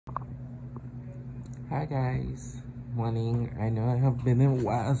Hi guys, morning. I know I have been a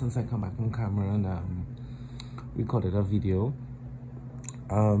while since I come back on camera and recorded a video.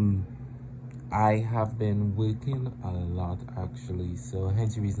 I have been working a lot actually, so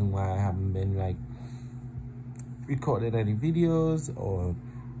hence the reason why I haven't been like recording any videos or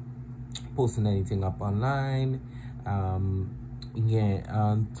posting anything up online. Yeah,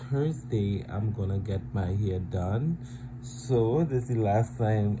 on Thursday I'm gonna get my hair done, so this is the last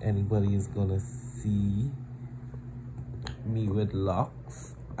time anybody is gonna see me with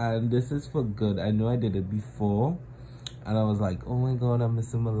locks, and this is for good. I know I did it before and I was like, oh my god, I'm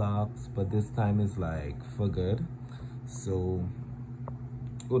missing my locks, but this time is like for good. So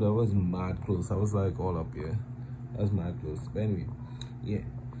oh, that was mad close. I was like all up here. That was mad close. But anyway, yeah,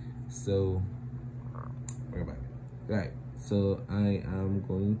 so right, so I am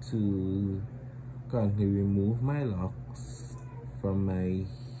going to currently remove my locks from my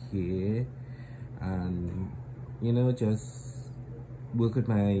hair and just work with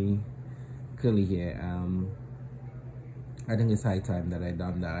my curly hair. I think it's high time that I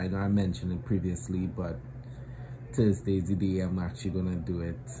done that. I know I mentioned it previously, but Thursday's the day I'm actually gonna do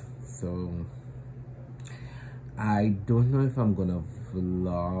it. So I don't know if I'm gonna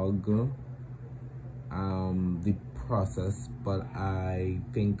vlog the process, but I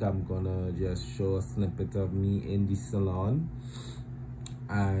think I'm gonna just show a snippet of me in the salon,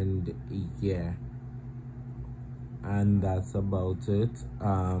 and yeah, and that's about it.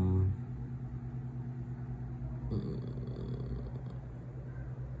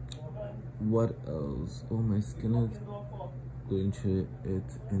 What else? Oh, my skin is going through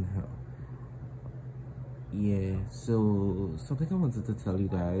it in hell. Yeah, so something I wanted to tell you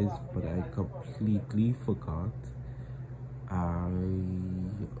guys, but I completely forgot.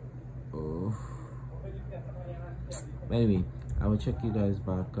 Anyway, I will check you guys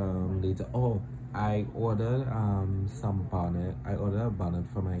back later. Oh, I ordered some bonnet. I ordered a bonnet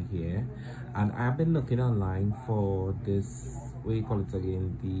for my hair, and I've been looking online for this, what do you call it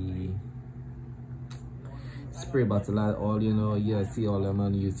again, the spray bottle and all. You see all them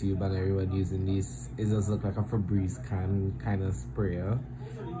on YouTube and everyone using this. It just look like a Febreze can kind of sprayer,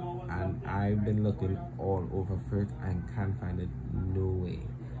 and I've been looking all over for it and can't find it. No way.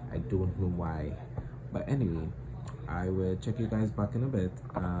 I don't know why, but anyway, I will check you guys back in a bit.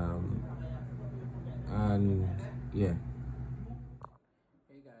 And yeah,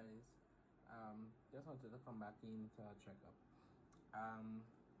 hey guys, just wanted to come back in to check up.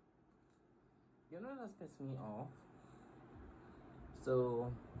 That's pissed me off.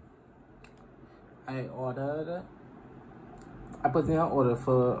 So I put in an order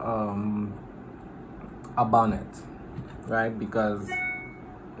for a bonnet, right? Because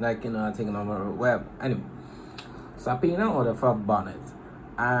I taking over web. Anyway, so I put in an order for a bonnet,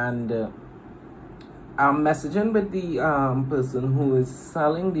 and I'm messaging with the person who is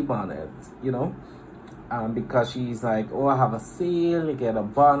selling the bonnet, because she's like, oh, I have a sale, you get a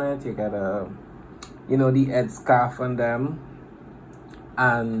bonnet, you get a the head scarf on them,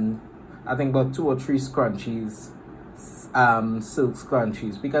 and I think got 2 or 3 scrunchies, silk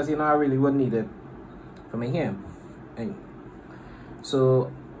scrunchies, because I really would need it for my hair. And so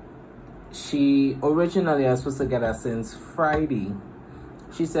she originally, I was supposed to get her since Friday.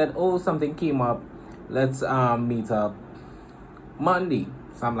 She said, oh, something came up, let's meet up Monday.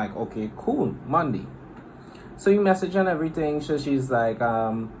 So I'm like, okay, cool, Monday. So you message and everything. So she's like,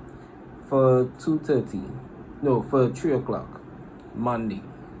 for 3 o'clock Monday.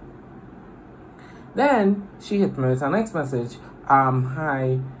 Then she hit me with her next message.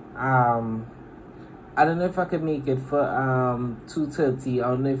 Hi, I don't know if I could make it for 2:30. I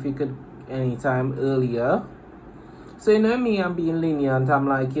don't know if you could anytime earlier. So me, I'm being lenient. I'm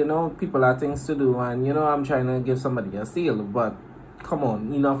like, people have things to do, and I'm trying to give somebody a sale, but come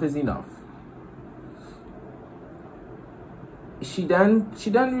on, enough is enough.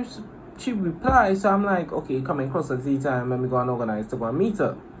 She replied, so I'm like, okay, coming closer to the time, let me go and organize to go and meet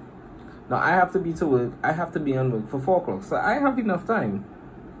her. Now I have to be to work. I have to be on work for 4 o'clock, so I have enough time.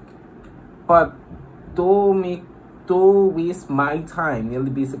 But don't waste my time. You'll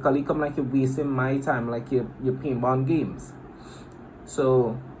basically come like you're wasting my time, like you're paintball games.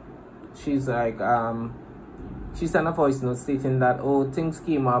 So she's like, she sent a voice note stating that, oh, things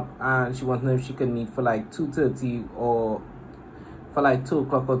came up and she wanted to know if she could meet for like 2:30 or for like 2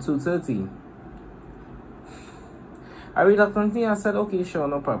 o'clock or 2:30. I read up something. I said, okay, sure,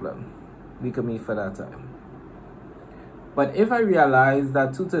 no problem. We could meet for that time. But if I realize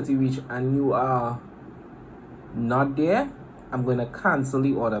that 2:30 reach and you are not there, I'm going to cancel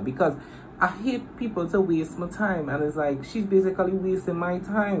the order, because I hate people to waste my time. And it's like, she's basically wasting my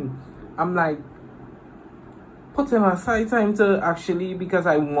time. I'm like, putting aside time to actually, because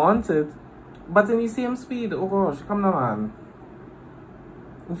I want it, but in the same speed. Oh gosh, come on, man.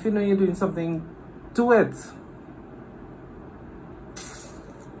 If you know you're doing something, do it.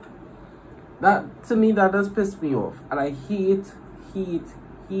 That, to me, that does piss me off. And I hate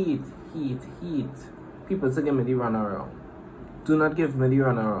people to give me the runaround. Do not give me the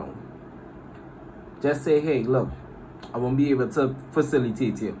runaround. Just say, hey, look, I won't be able to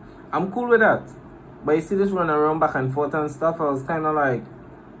facilitate you. I'm cool with that. But you see this runaround back and forth and stuff, I was kind of like,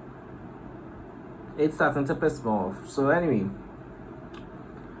 it's starting to piss me off. So anyway,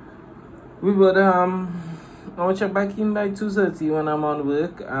 we would, I'll check back in by 2:30 when I'm on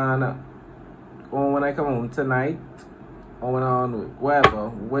work, and or when I come home tonight, or when I'm on work, wherever,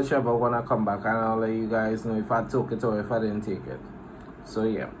 whichever when I come back, and I'll let you guys know if I took it or if I didn't take it. So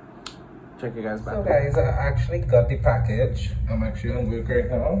yeah, check you guys back. So guys, I actually got the package. I'm actually on work right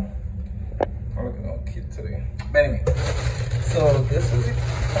now. I'm looking all cute today. But anyway, so this is the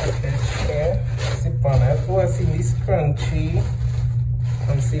package here. It's the bonnet. Oh, I see this crunchy.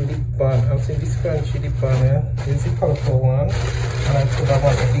 I'm seeing the bun. I'm seeing this crunchy, the bonnet. This is the colorful one. And I put that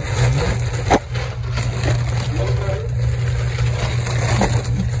one in the green.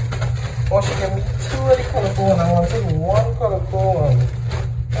 Oh, she gave me two of the colorful one. I wanted one colorful one.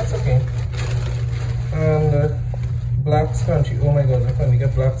 That's okay. And black scrunchie. Oh my god, I finally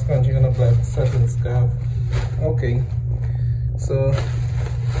get black scrunchie and a black satin scarf. Okay. So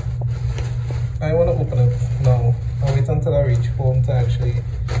I want to open it now. I'll wait until I reach home to actually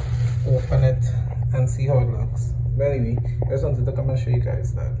open it and see how it looks. But anyway, I just wanted to come and show you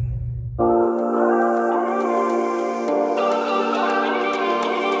guys that.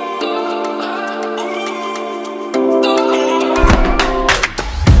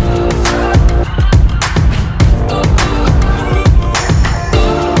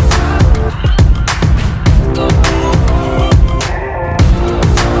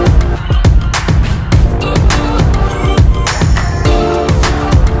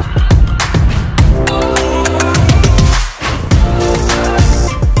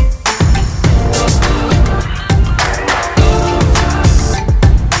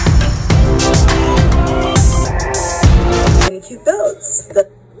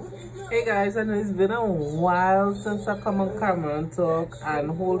 Hey guys, I know it's been a while since I come on camera and talk, and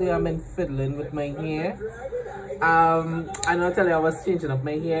wholly I've been fiddling with my hair. I know I tell you I was changing up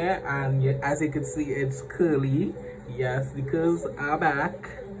my hair, and as you can see it's curly. Yes, because I'm back.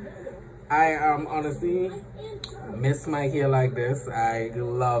 I honestly miss my hair like this. I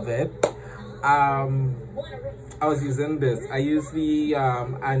love it. I was using this. I use the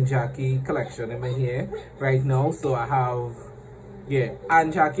Aunt Jackie collection in my hair right now, so I have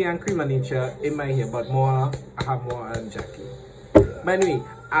Aunt Jackie and Cream of Nature in my hair, but I have more Aunt Jackie. But anyway,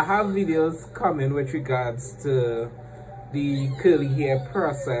 I have videos coming with regards to the curly hair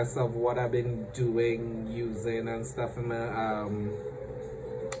process of what I've been doing, using and stuff in my,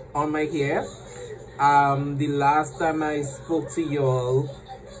 on my hair. The last time I spoke to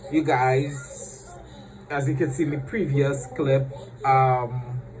you guys, as you can see in the previous clip,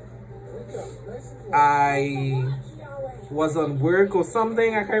 I was on work or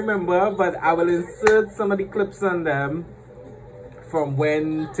something, I can't remember, but I will insert some of the clips on them from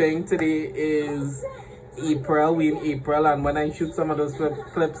when today is April. We in April, and when I shoot some of those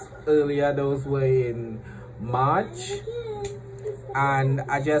clips earlier, those were in March, and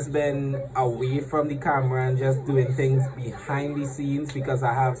I just been away from the camera and just doing things behind the scenes because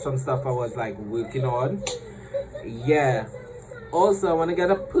I have some stuff I was like working on. Yeah, also I want to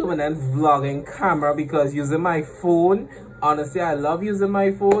get a permanent vlogging camera because using my phone, honestly I love using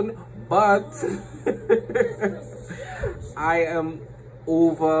my phone, but I am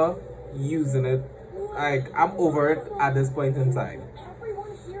over using it. Like, I'm over it at this point in time.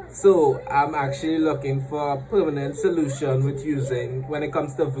 So I'm actually looking for a permanent solution with using when it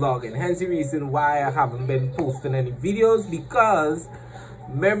comes to vlogging. Hence the reason why I haven't been posting any videos, because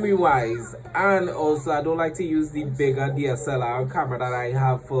memory wise, and also I don't like to use the bigger DSLR camera that I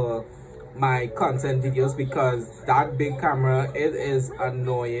have for my content videos, because that big camera, it is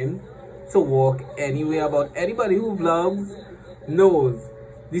annoying to walk anywhere. But anybody who vlogs knows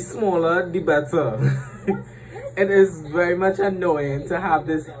the smaller the better. It is very much annoying to have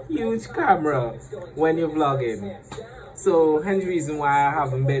this huge camera when you're vlogging. So hence the reason why I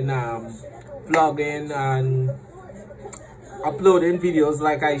haven't been vlogging and uploading videos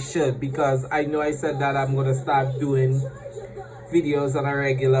like I should, because I know I said that I'm gonna start doing videos on a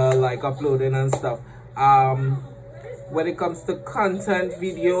regular, like uploading and stuff. When it comes to content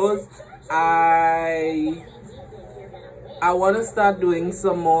videos, I I want to start doing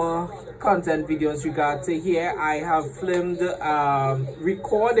some more content videos regard to hair. I have filmed,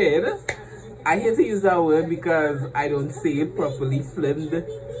 recorded. I hate to use that word because I don't say it properly. Filmed,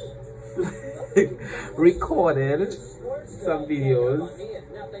 recorded some videos,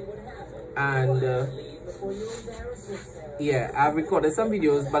 and yeah, I've recorded some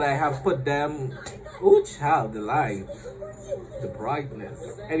videos, but I have put them. Oh, child, the light, the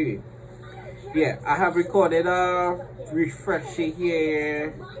brightness. Anyway. Yeah, I have recorded a refresher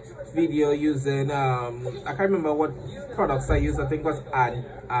hair video using I can't remember what products I used. I think it was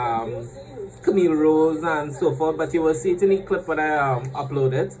Camille Rose and so forth, but you will see it in the clip when I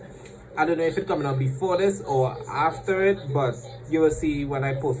upload it. I don't know if it's coming out before this or after it, but you will see when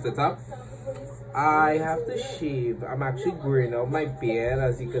I post it up. I have to shave. I'm actually growing out my beard,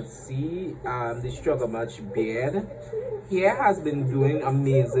 as you can see. The Struggle Match beard. Hair has been doing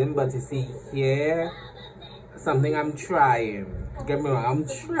amazing, but you see, here, something I'm trying. Get me wrong, I'm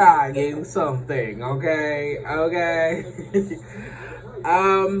trying something, okay? Okay.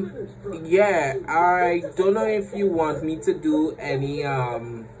 Yeah, I don't know if you want me to do any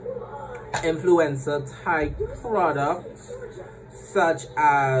influencer type products, such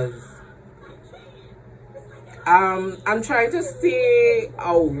as I'm trying to stay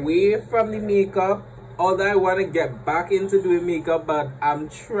away from the makeup, although I want to get back into doing makeup, but I'm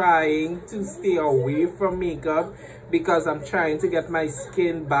trying to stay away from makeup because I'm trying to get my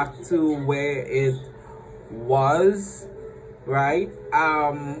skin back to where it was, right?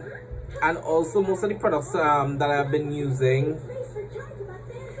 And also most of the products that I've been using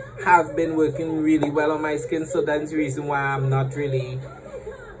have been working really well on my skin, so that's the reason why I'm not really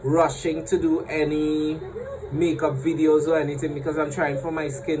rushing to do any makeup videos or anything, because I'm trying for my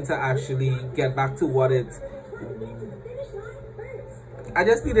skin to actually get back to what it, I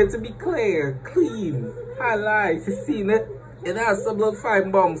just need it to be clear, clean, highlight. You seen it? It has some little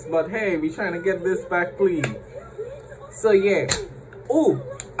fine bumps, but hey, we're trying to get this back clean. So yeah. Oh,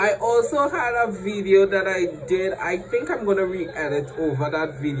 I also had a video that I did. I think I'm gonna re-edit over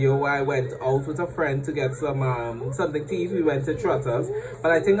that video where I went out with a friend to get some something to eat. We went to Trotters,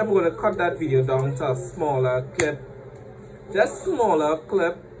 but I think I'm gonna cut that video down to a smaller clip, just smaller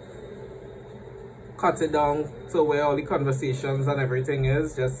clip. Cut it down to where all the conversations and everything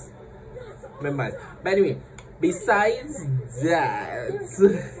is. Just remember. But anyway, besides that,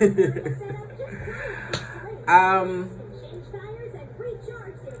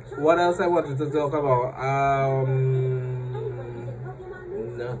 what else I wanted to talk about?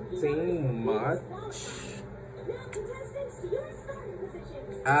 Nothing much.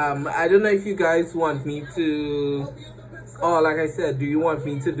 I don't know if you guys want me to, or like I said, do you want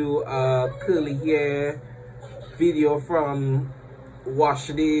me to do a curly hair video from wash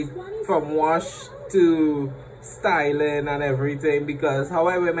to styling and everything? Because how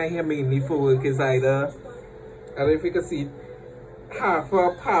I wear my hair mainly for work is either, I don't know if you can see it, half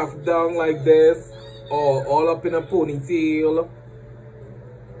up, half down like this, or all up in a ponytail.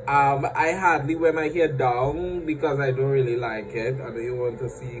 I hardly wear my hair down because I don't really like it. I don't want to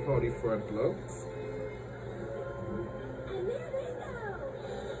see how the front looks.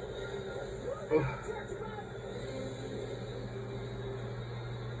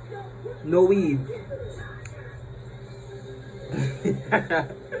 No weave.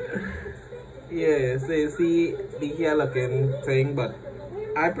 Yeah, so you see the hair looking thing, but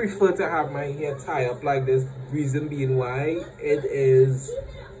I prefer to have my hair tied up like this. Reason being why it is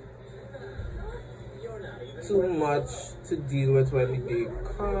too much to deal with when the day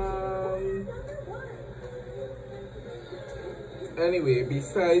comes. Anyway,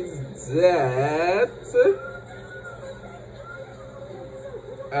 besides that,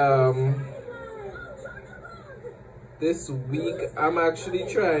 this week I'm actually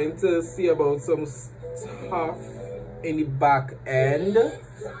trying to see about some stuff in the back end.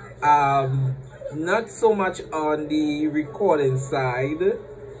 Not so much on the recording side,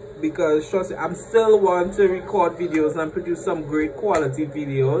 because trust me, I'm still want to record videos and produce some great quality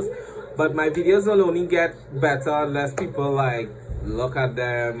videos, but my videos will only get better unless people like look at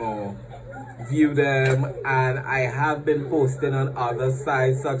them or view them. And I have been posting on other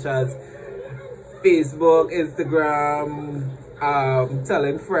sites such as Facebook, Instagram,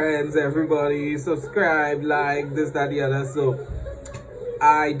 telling friends, everybody, subscribe, like, this, that, the other. So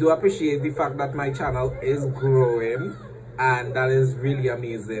I do appreciate the fact that my channel is growing, and that is really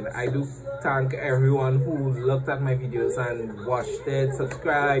amazing. I do thank everyone who looked at my videos and watched it,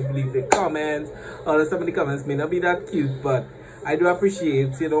 subscribe, leave the comments. Although some of the comments may not be that cute, but I do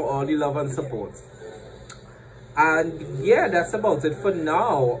appreciate, you know, all the love and support. And yeah, that's about it for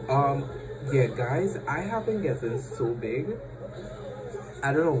now. Yeah, guys, I have been getting so big.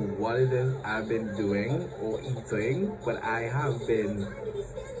 I don't know what it is I've been doing or eating, but I have been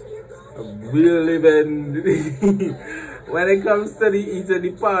really been when it comes to the eating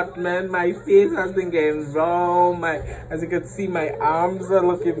department, my face has been getting round. As you can see, my arms are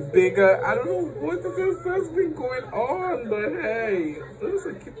looking bigger. I don't know what it is that's been going on, but hey, there's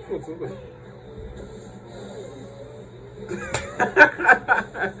a cute photo.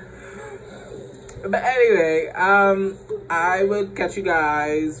 But anyway, I will catch you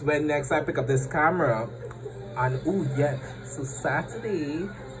guys when next I pick up this camera. And oh yeah, so Saturday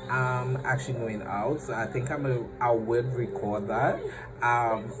I'm actually going out, so I think I will record that.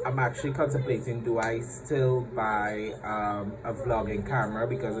 I'm actually contemplating, do I still buy a vlogging camera,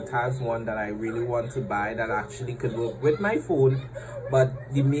 because it has one that I really want to buy that actually could work with my phone, but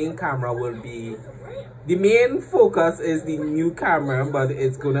the main camera will be, the main focus is the new camera, but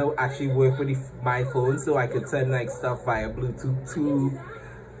it's gonna actually work with my phone, so I could send like stuff via Bluetooth to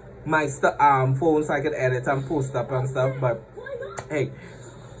my phone, so I could edit and post up and stuff. But hey,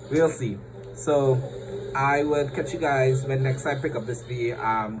 we'll see. So I will catch you guys when next I pick up this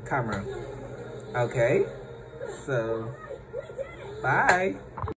camera. Okay, so bye.